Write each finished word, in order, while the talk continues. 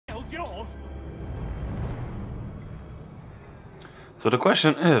So the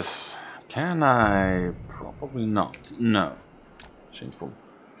question is, can I? Probably not. No. Shameful.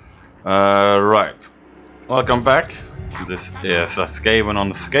 Right. Welcome back. This is a skaven on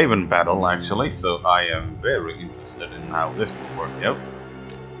the skaven battle, actually, so I am very interested in how this will work out.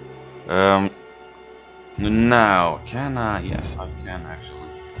 Now, can I? Yes, I can actually.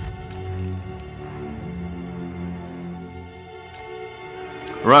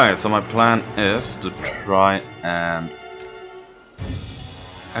 Right, so my plan is to try and...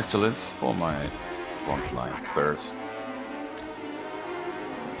 Actually, let's for my front line first.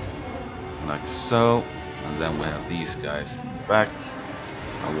 Like so. And then we have these guys in the back.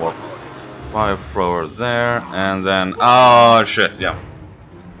 I walk fire thrower there, and then... Oh shit, yeah.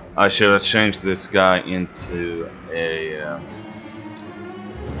 I should have changed this guy into a...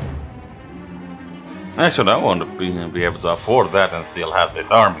 Actually, I want to be able to afford that and still have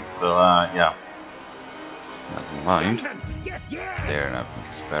this army, so yeah. Never mind. There, I think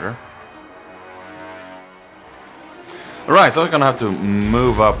it's better. Right, so we're gonna have to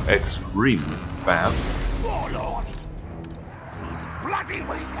move up extremely fast. Warlord! Bloody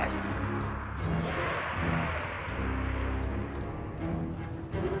whiskers!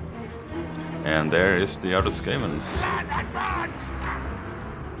 And there is the other skavens. Advance!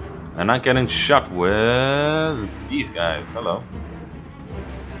 And I'm getting shot with these guys. Hello.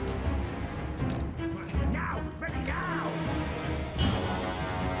 Now! Ready now!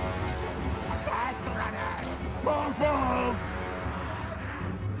 Back runners! Move, move!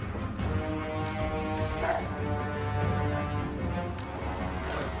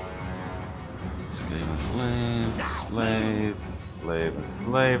 Skaven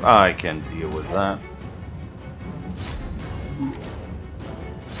slave. I can deal with that.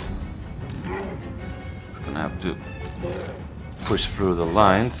 It's gonna have to push through the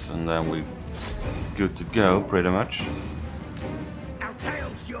lines, and then we're good to go, pretty much. Our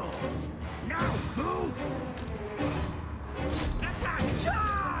tail's yours! Now move! Attack!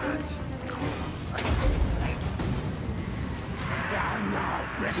 Charge! Now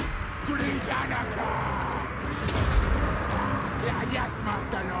ready! Great Anarchy! Yes,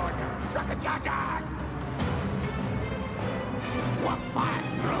 Master Lord! Rocket charges! What fire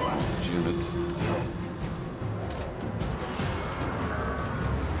thrower! Unit.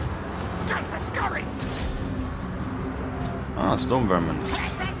 Sniper scurry! Ah, storm vermin.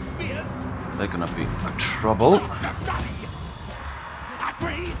 Clanrat spears! They're gonna be a trouble. Master study!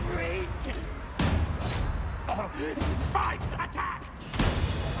 Breathe! Fight! Attack!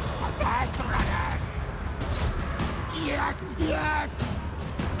 Attack runners! Yes! Yes!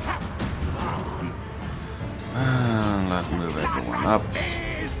 Let's move everyone up.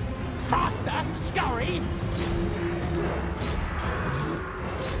 Faster! Scurry!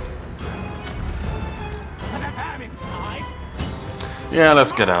 Yeah,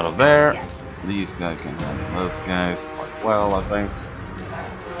 let's get out of there. These guys can handle those guys quite well, I think.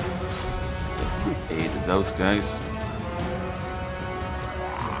 Let's aid those guys.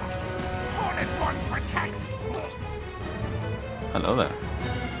 Hornet one protects! Hello there.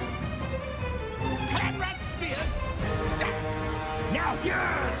 Clanrat spears! Step! Now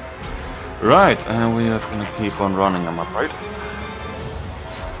yours! Right, and we're just gonna keep on running, I'm afraid.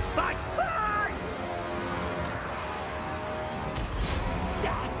 Fight! Fight!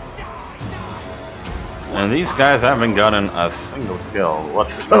 And these guys haven't gotten a single kill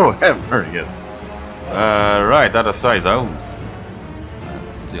whatsoever yet. Right, that aside though.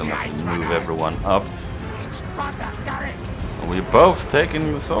 Still have to move everyone up. Faster, scurry! We're both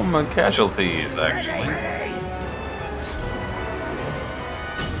taking some casualties, actually.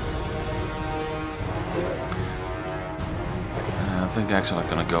 I think actually I'm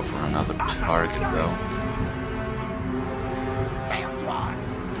gonna go for another target though.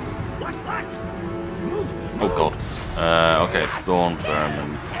 What? Move! Oh god. Okay, storm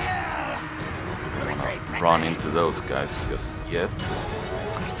vermin. Run into those guys just yet.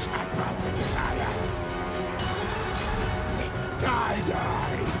 Die!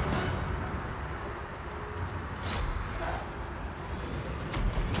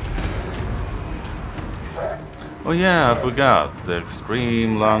 Oh yeah, I forgot the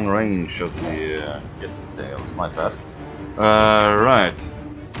extreme long range of the tails. My bad. Right.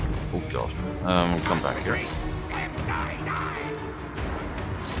 Oh god. Come back here.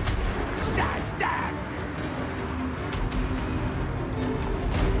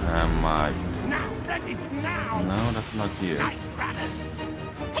 Am I? No, that's not you.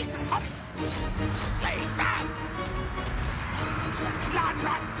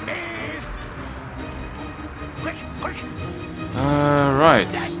 Right.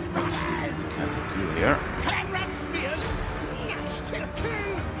 Let's see what we have to do here.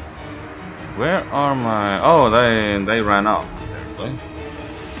 Where are my... Oh, they ran off, apparently.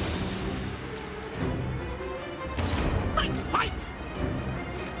 Fight! Fight!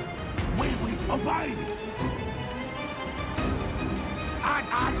 Will we obey?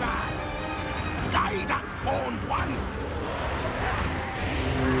 An guide us, horned one!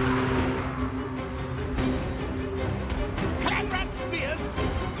 Clanrat spears!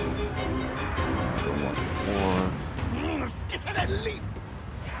 Skitter and leap!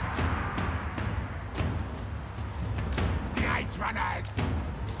 Night runners!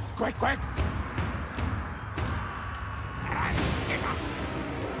 Quick, quick! And skitter!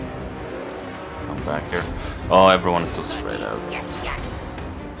 Come back here. Oh, everyone is so spread out. Yes, yes!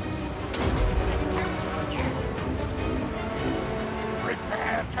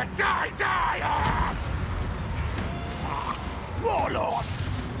 Prepare to die, die! Warlord!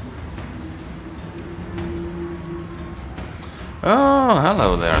 Oh,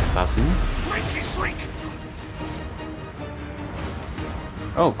 hello there, assassin. Shriek, shriek!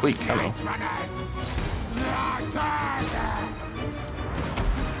 Oh, quick, hello. Night runners!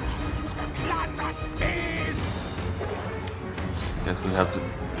 Clanrat spears! Guess we have to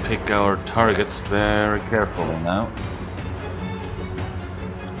pick our targets very carefully now.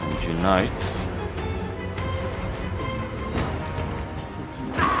 And unite.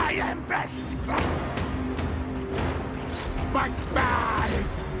 I am best! Fight bad!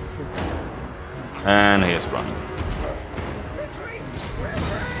 And he is running. Retreat! Retreat!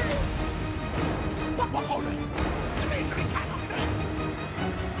 What orders? The military cannot do.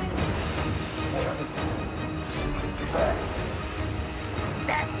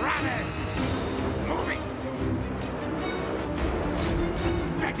 Death runners! Moving!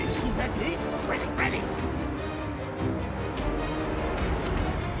 Ready, ready, ready, ready!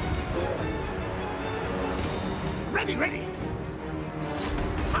 Ready, ready!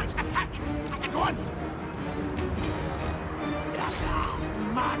 Fight, attack! At once!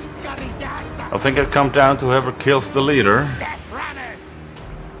 March, scurry, gas! I think it comes down to whoever kills the leader. Death runners!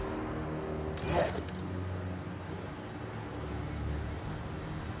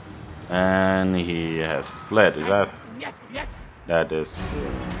 And he has fled. Yes, yes! That is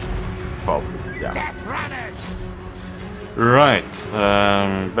probably, yeah. Death runners!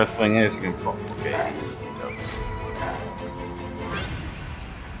 Right. Best thing is you can probably. Yes.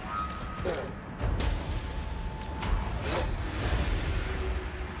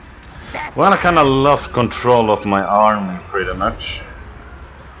 Well, I kind of lost control of my army pretty much.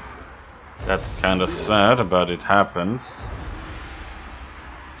 That's kind of sad, but it happens.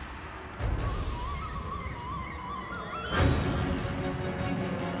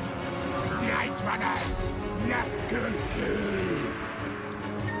 Night runners! Yes, good, good!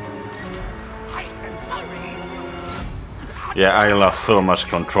 Hasten, hurry! Yeah, I lost so much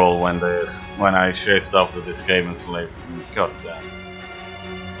control when I chased after the skaven slaves. God damn.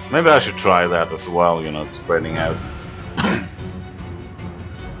 Maybe I should try that as well, you know, spreading out.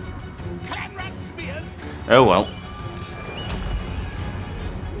 Clanrat spears! Oh well.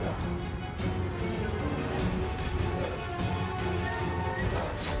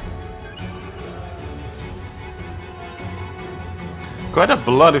 Quite a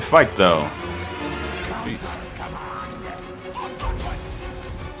bloody fight though. Council's command! Onward!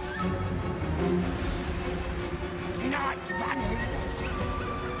 Night runners!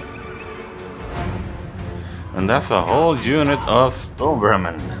 And that's a whole unit of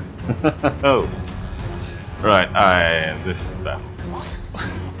Stormvermin. Oh. Right, this battle is lost.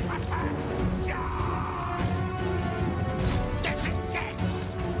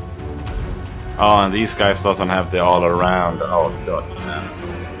 Oh, and these guys doesn't have the all around. Oh god, man.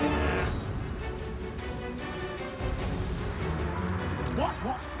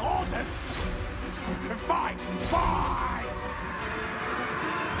 What orders? Fight! Fight!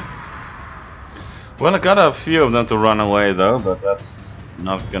 Well, I got a few of them to run away though, but that's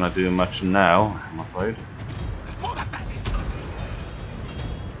not gonna do much now, I'm afraid. For the back!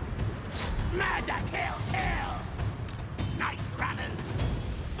 Murder, kill, kill! Night runners!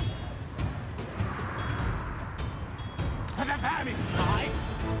 For the vermin side!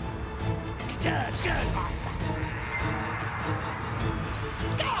 Good, good, master!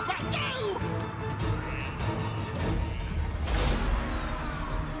 Stop at you!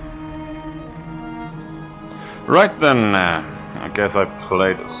 Right then, I guess I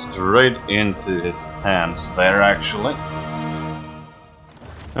played straight into his hands there actually.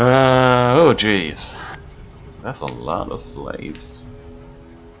 Oh jeez. That's a lot of slaves.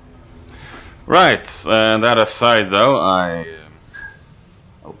 Right, that aside though,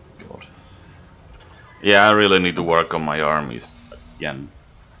 oh god. Yeah, I really need to work on my armies again.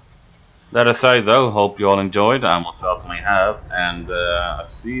 That aside though, hope you all enjoyed, I most certainly have, and I'll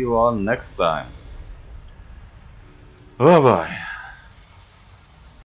see you all next time. Bye bye.